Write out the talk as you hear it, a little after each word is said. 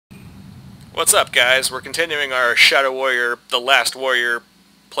What's up, guys? We're continuing our Shadow Warrior, The Last Warrior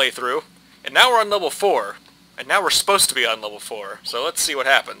playthrough. And now we're on level 4. And now we're supposed to be on level 4. So let's see what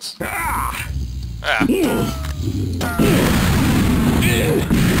happens. Ah.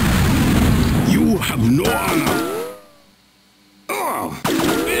 You have no honor. No.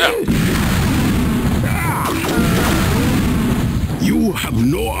 You have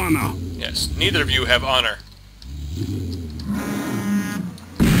no honor. Yes, neither of you have honor.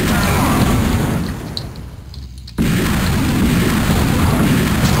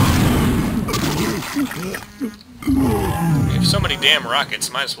 We have so many damn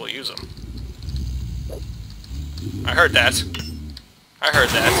rockets, might as well use them. I heard that. I heard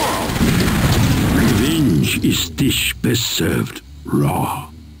that. Revenge is dish best served raw.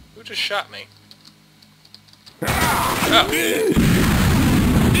 Who just shot me? Oh.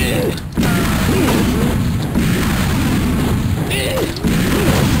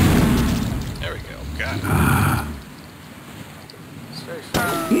 There we go. Got it. It's very fun.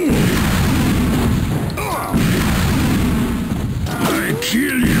 I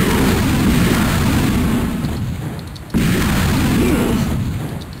kill you.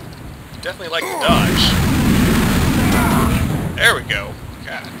 Definitely like to dodge. There we go.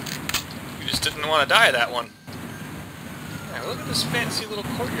 God. You just didn't want to die that one. Yeah, look at this fancy little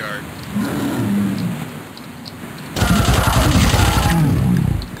courtyard.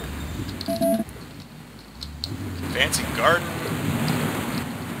 Fancy garden.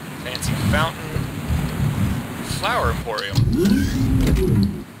 Fancy fountain. Flower emporium.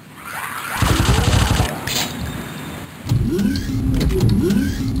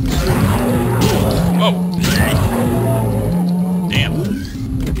 Whoa! Damn.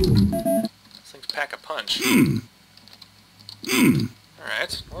 These things pack a punch.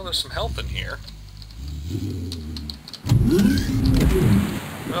 Alright, well there's some health in here.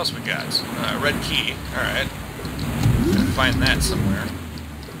 What else we got? Red key. Alright. Gotta find that somewhere.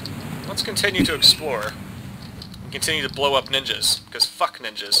 Let's continue to explore. And continue to blow up ninjas, because fuck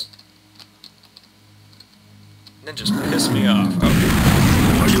ninjas. Ninjas piss me off.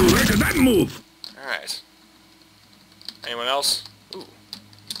 Oh. Are you ready? That move. Alright. Anyone else? Ooh.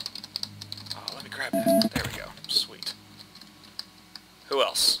 Oh, let me grab that. There we go. Sweet. Who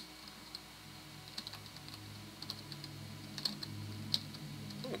else?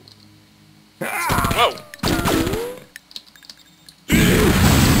 Ooh. Whoa!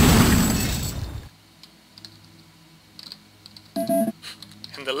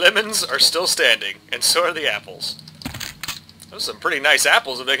 And the lemons are still standing, and so are the apples. Those are some pretty nice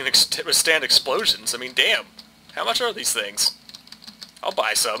apples if they can withstand explosions. I mean, damn. How much are these things? I'll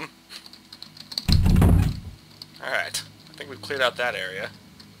buy some. Alright. I think we've cleared out that area.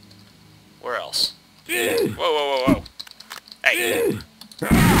 Where else? Whoa, whoa, whoa, whoa. Hey!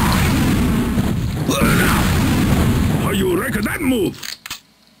 Are you ready? That move.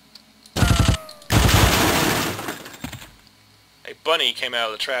 A bunny came out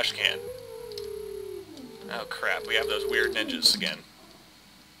of the trash can. Oh crap, we have those weird ninjas again.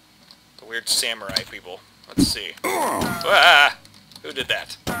 The weird samurai people. Let's see. Ah! Who did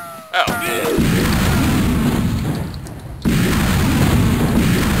that? Oh.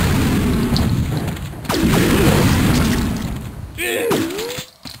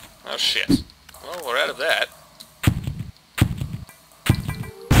 Oh shit. Well, we're out of that.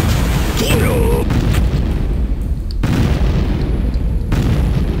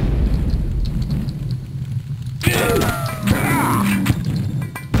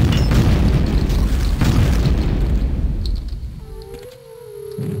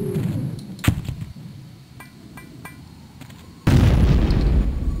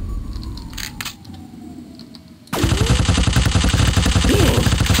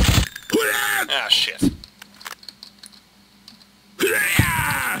 Ah, shit.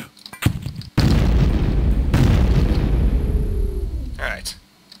 Alright.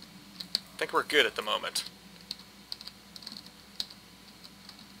 I think we're good at the moment.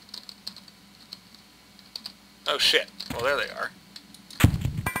 Oh shit. Well, there they are.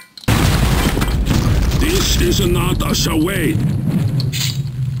 This is not a charade.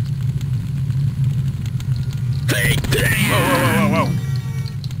 Whoa, whoa, whoa, whoa, whoa.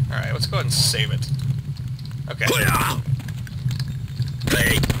 Alright, let's go ahead and save it. Okay.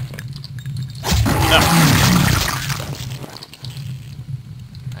 No.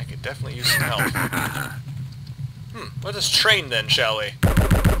 I could definitely use some help. Let us train then, shall we?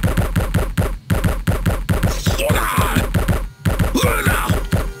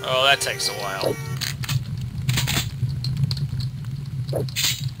 Oh, that takes a while.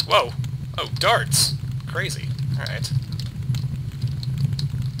 Whoa! Oh, darts! Crazy. Alright.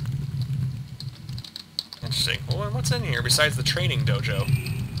 Interesting. Well, what's in here besides the training dojo?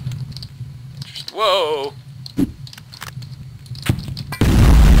 Whoa!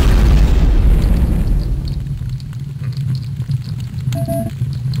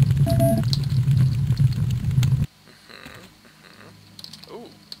 Ooh.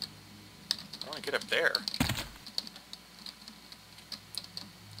 I want to get up there.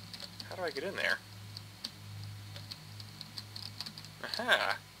 How do I get in there?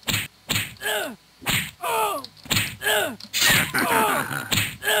 Aha!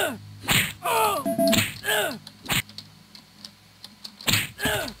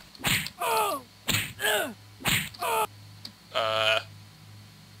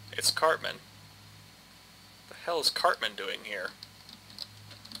 It's Cartman. What the hell is Cartman doing here?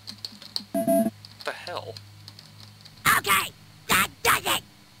 What the hell? Okay, that does it!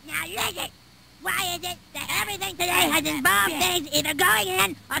 Now listen! Why is it that everything today has involved things either going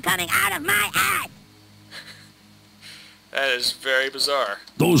in or coming out of my ass? That is very bizarre.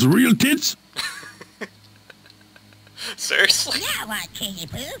 Those real tits? Seriously? Now what, cheesy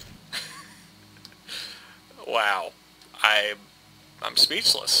poof? Wow. I'm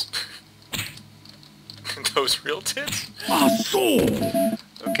speechless. Those real tits?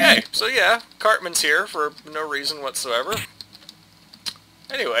 Okay, so yeah, Cartman's here for no reason whatsoever.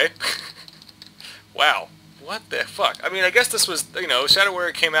 Anyway. Wow. What the fuck? I mean, I guess this was, you know, Shadow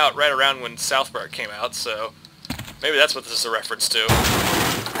Warrior came out right around when South Park came out, so maybe that's what this is a reference to.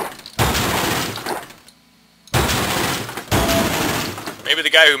 Maybe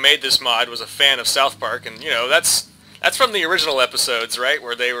the guy who made this mod was a fan of South Park, and, you know, that's from the original episodes, right?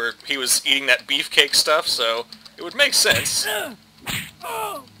 Where he was eating that beefcake stuff, so it would make sense.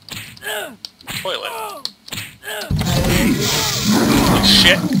 Toilet. Oh,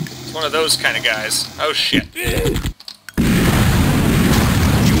 shit. It's one of those kind of guys. Oh, shit. You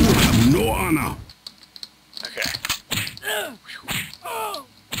have no honor. Okay.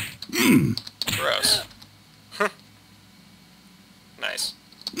 Gross. Nice.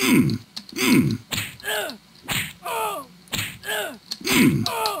 Ooh.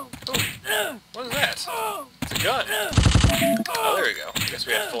 What is that? It's a gun. Oh, there we go. I guess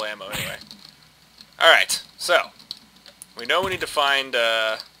we have full ammo anyway. Alright, so. We know we need to find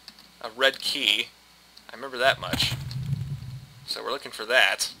a red key. I remember that much. So we're looking for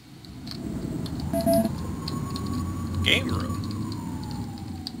that. Game room.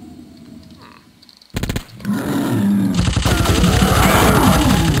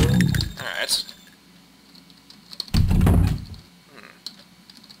 Alright.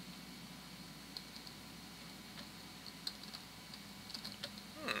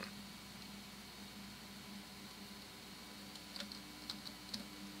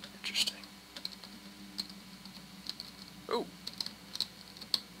 Interesting. Ooh.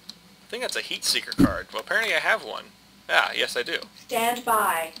 I think that's a heat seeker card. Well, apparently I have one. Ah, yes I do. Stand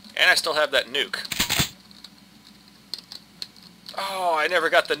by. And I still have that nuke. Oh, I never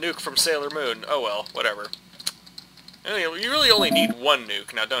got the nuke from Sailor Moon. Oh well, whatever. You really only need one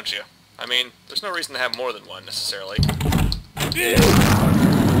nuke now, don't you? I mean, there's no reason to have more than one, necessarily.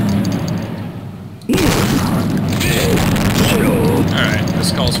 Alright,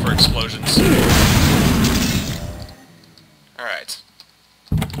 this calls for explosions. Alright.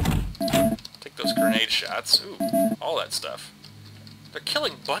 Take those grenade shots. Ooh, all that stuff. They're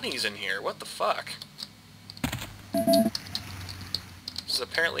killing bunnies in here. What the fuck? This is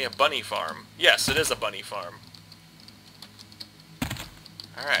apparently a bunny farm. Yes, it is a bunny farm.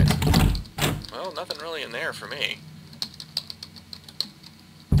 Alright. Well, nothing really in there for me.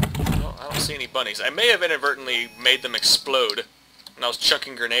 Well, I don't see any bunnies. I may have inadvertently made them explode when I was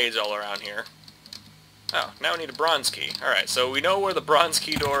chucking grenades all around here. Oh, now we need a bronze key. Alright, so we know where the bronze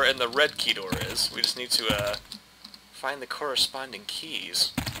key door and the red key door is. We just need to, find the corresponding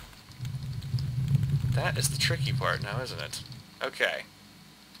keys. That is the tricky part now, isn't it? Okay.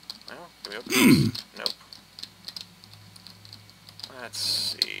 Well, can we open this? Nope. Let's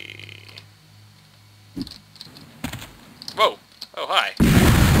see... Whoa! Oh, hi.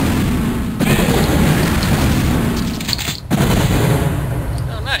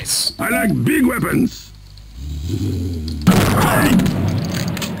 Oh, nice. I like big weapons.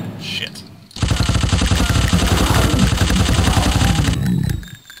 Shit.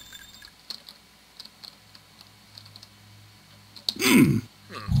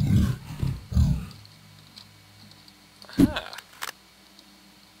 Aha.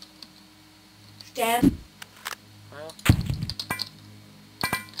 Stand. Well.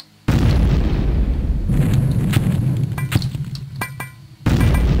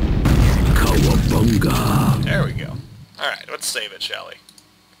 Cowabunga. There we go. Alright, let's save it, shall we?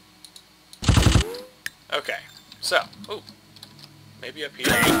 Okay, so, ooh, maybe up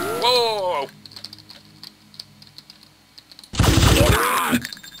here. Whoa!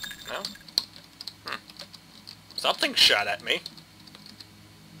 No? Something shot at me.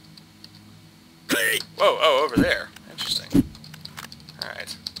 Whoa, oh, over there. Interesting.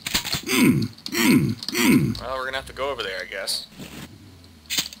 Alright. Well, we're gonna have to go over there, I guess.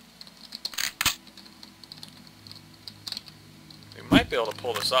 We might be able to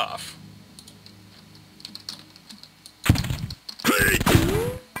pull this off.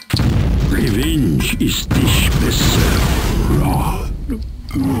 Revenge is dich besser.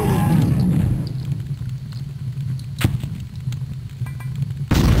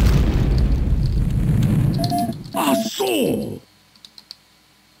 Ach so.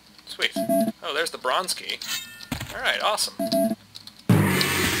 Sweet. Oh, there's the bronze key. Alright, awesome.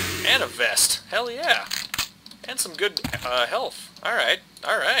 And a vest. Hell yeah. And some good health. Alright,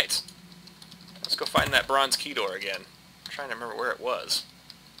 alright. Let's go find that bronze key door again. I'm trying to remember where it was.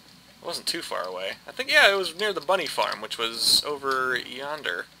 It wasn't too far away. I think, yeah, it was near the bunny farm, which was over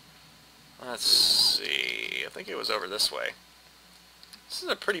yonder. Let's see. I think it was over this way. This is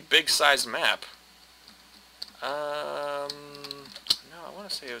a pretty big-sized map. No, I want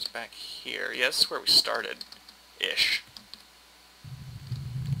to say it was back here. Yeah, this is where we started. Ish.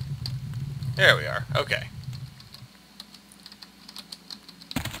 There we are. Okay.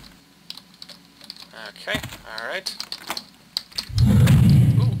 Okay, alright.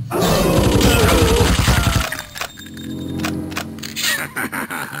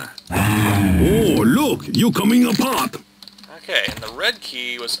 Oh, look, you coming apart. Okay, and the red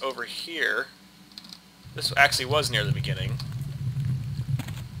key was over here. This actually was near the beginning.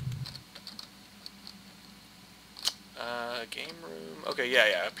 Game room. Okay,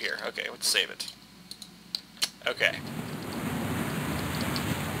 yeah, up here. Okay, let's save it. Okay.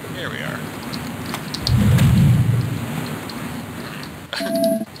 Here we are.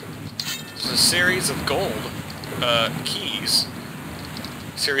 This is a series of gold keys.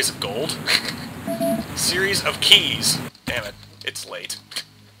 Series of gold? Series of keys. Damn it, it's late.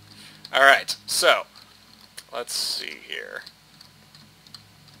 Alright, so, let's see here.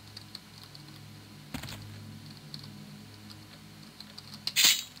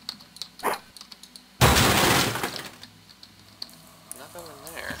 Nothing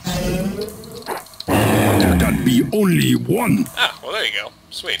in there. That be only one. Ah, well there you go.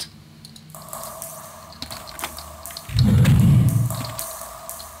 Sweet.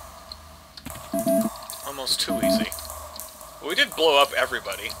 Almost too easy. We did blow up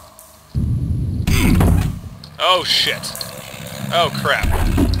everybody. Oh shit. Oh crap.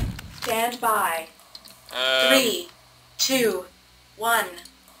 Stand by. 3, 2, 1.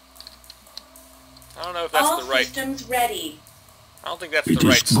 I don't know if that's All the right... systems ready. I don't think that's It the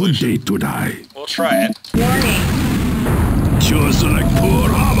right is good solution. day to die. We'll try it. Warning. Just like poor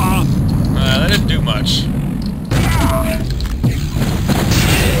Abba. That didn't do much.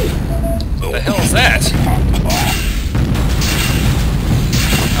 What the hell is that?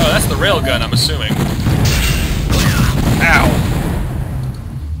 Oh, that's the railgun, I'm assuming. Ow.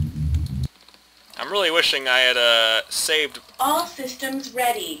 I'm really wishing I had saved All systems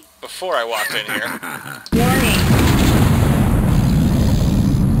ready. before I walked in here. Warning.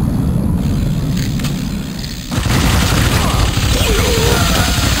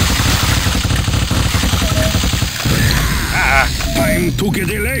 Time to get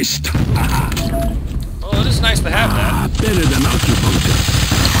erased. Well, it is nice to have that. Better than acupuncture.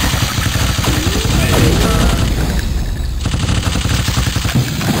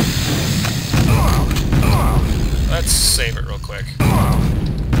 Let's save it real quick.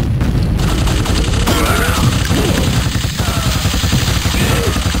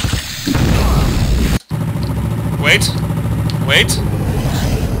 Wait. Wait.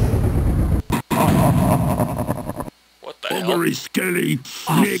 What the hell? Over skelly,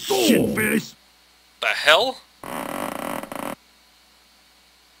 snake shitface. The hell?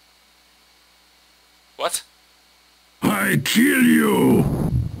 What? I kill you.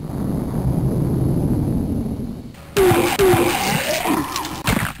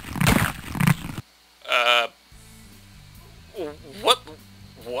 What?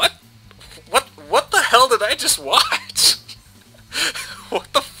 What? What the hell did I just watch?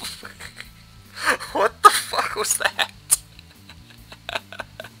 What the what the fuck was that?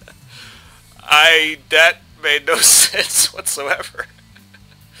 That made no sense whatsoever.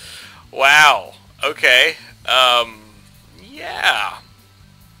 Wow. Okay. Yeah.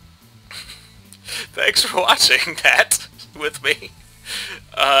 Thanks for watching that with me.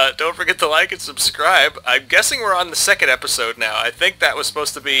 Don't forget to like and subscribe. I'm guessing we're on the second episode now. I think that was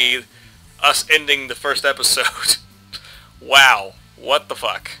supposed to be us ending the first episode. Wow. What the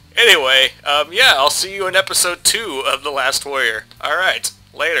fuck? Anyway, yeah, I'll see you in episode 2 of The Last Warrior. Alright,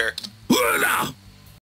 later. Hola!